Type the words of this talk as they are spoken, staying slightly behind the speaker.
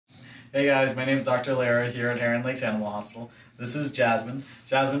Hey guys, my name is Dr. Lera here at Heron Lakes Animal Hospital. This is Jasmine.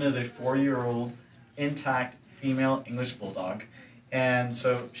 Jasmine is a 4-year-old intact female English Bulldog. And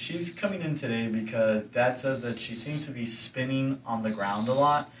so she's coming in today because Dad says that she seems to be spinning on the ground a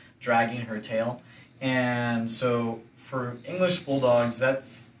lot, dragging her tail. And so for English Bulldogs,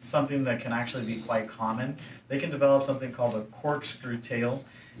 that's something that can actually be quite common. They can develop something called a corkscrew tail.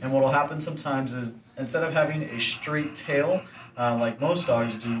 And what will happen sometimes is instead of having a straight tail, like most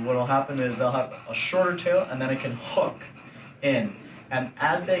dogs do, what will happen is they'll have a shorter tail and then it can hook in. And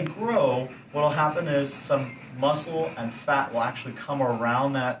as they grow, what will happen is some muscle and fat will actually come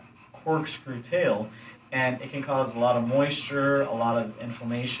around that corkscrew tail, and it can cause a lot of moisture, a lot of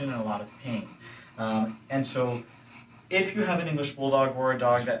inflammation, and a lot of pain. And so if you have an English Bulldog or a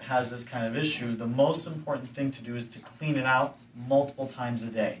dog that has this kind of issue, the most important thing to do is to clean it out multiple times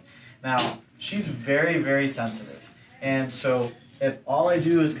a day. Now, she's very, very sensitive. And so if all I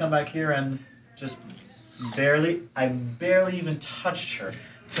do is come back here and just I barely even touched her,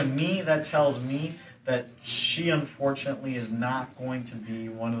 to me that tells me that she unfortunately is not going to be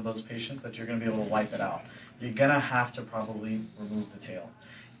one of those patients that you're going to be able to wipe it out. You're going to have to probably remove the tail.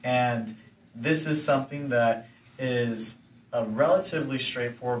 And this is something that is a relatively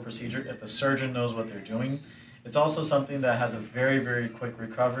straightforward procedure if the surgeon knows what they're doing. It's also something that has a very, very quick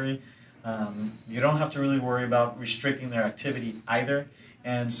recovery. You don't have to really worry about restricting their activity either.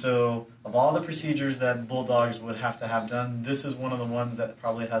 And so of all the procedures that Bulldogs would have to have done, this is one of the ones that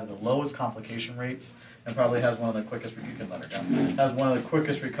probably has the lowest complication rates and probably has one of the quickest, you can let her down, has one of the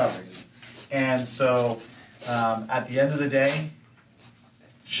quickest recoveries. And so at the end of the day,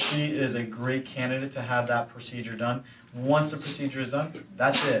 she is a great candidate to have that procedure done. Once the procedure is done,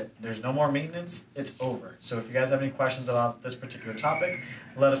 that's it. There's no more maintenance, it's over. So if you guys have any questions about this particular topic,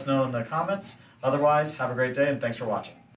 let us know in the comments. Otherwise, have a great day and thanks for watching.